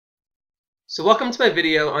So welcome to my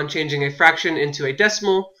video on changing a fraction into a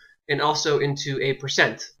decimal and also into a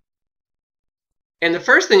percent. And the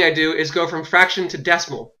first thing I do is go from fraction to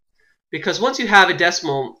decimal, because once you have a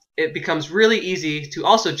decimal, it becomes really easy to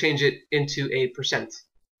also change it into a percent.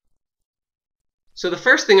 So the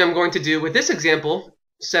first thing I'm going to do with this example,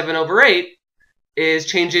 7/8, is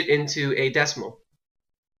change it into a decimal.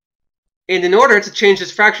 And in order to change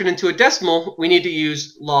this fraction into a decimal, we need to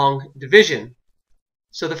use long division.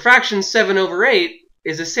 So the fraction 7/8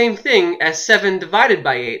 is the same thing as 7 divided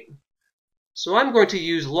by 8. So I'm going to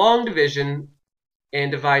use long division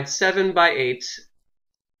and divide 7 by 8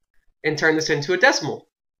 and turn this into a decimal.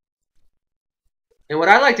 And what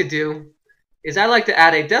I like to do is I like to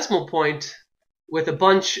add a decimal point with a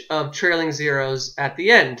bunch of trailing zeros at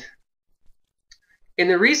the end. And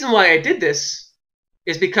the reason why I did this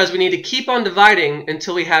is because we need to keep on dividing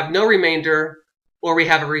until we have no remainder or we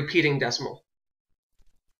have a repeating decimal.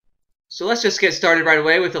 So let's just get started right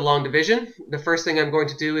away with the long division. The first thing I'm going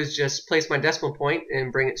to do is just place my decimal point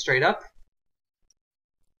and bring it straight up.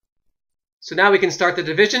 So now we can start the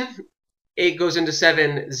division. 8 goes into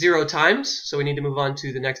 7 0 times, so we need to move on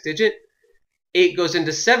to the next digit. 8 goes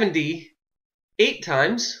into 70 8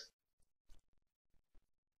 times.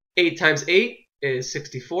 8 times 8 is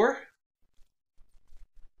 64.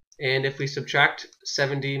 And if we subtract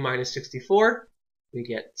 70 minus 64, we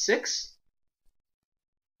get 6.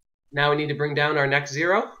 Now we need to bring down our next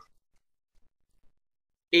 0.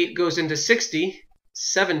 8 goes into 60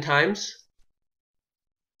 7 times.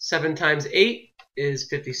 7 times 8 is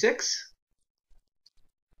 56.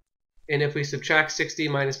 And if we subtract 60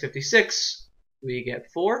 minus 56, we get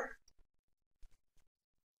 4.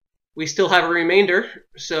 We still have a remainder,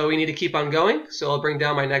 so we need to keep on going. So I'll bring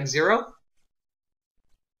down my next 0.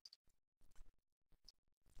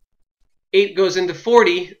 8 goes into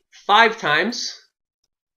 40 5 times.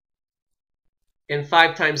 And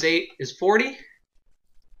 5 times 8 is 40.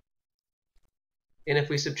 And if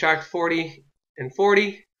we subtract 40 and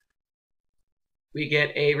 40, we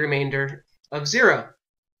get a remainder of 0.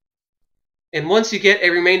 And once you get a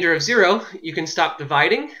remainder of 0, you can stop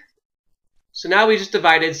dividing. So now we just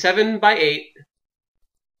divided 7 by 8.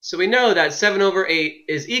 So we know that 7/8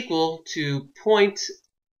 is equal to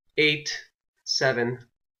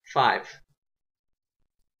 0.875.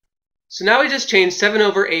 So now we just changed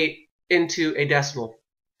 7/8 into a decimal.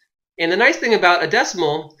 And the nice thing about a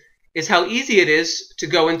decimal is how easy it is to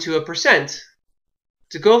go into a percent.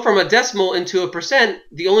 To go from a decimal into a percent,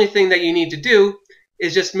 the only thing that you need to do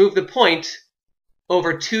is just move the point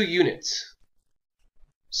over 2 units.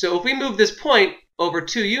 So if we move this point over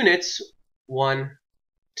 2 units, 1,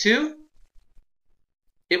 2,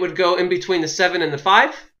 it would go in between the 7 and the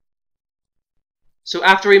 5. So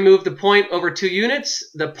after we move the point over 2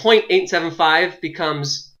 units, the 0.875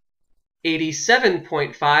 becomes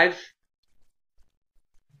 87.5,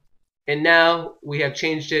 and now we have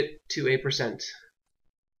changed it to a percent.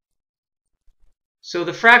 So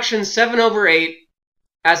the fraction 7/8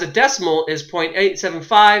 as a decimal is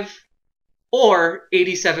 0.875 or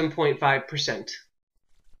 87.5%.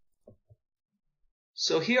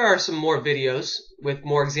 So here are some more videos with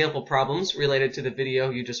more example problems related to the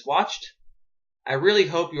video you just watched. I really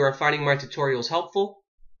hope you are finding my tutorials helpful.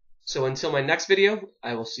 So until my next video,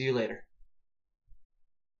 I will see you later.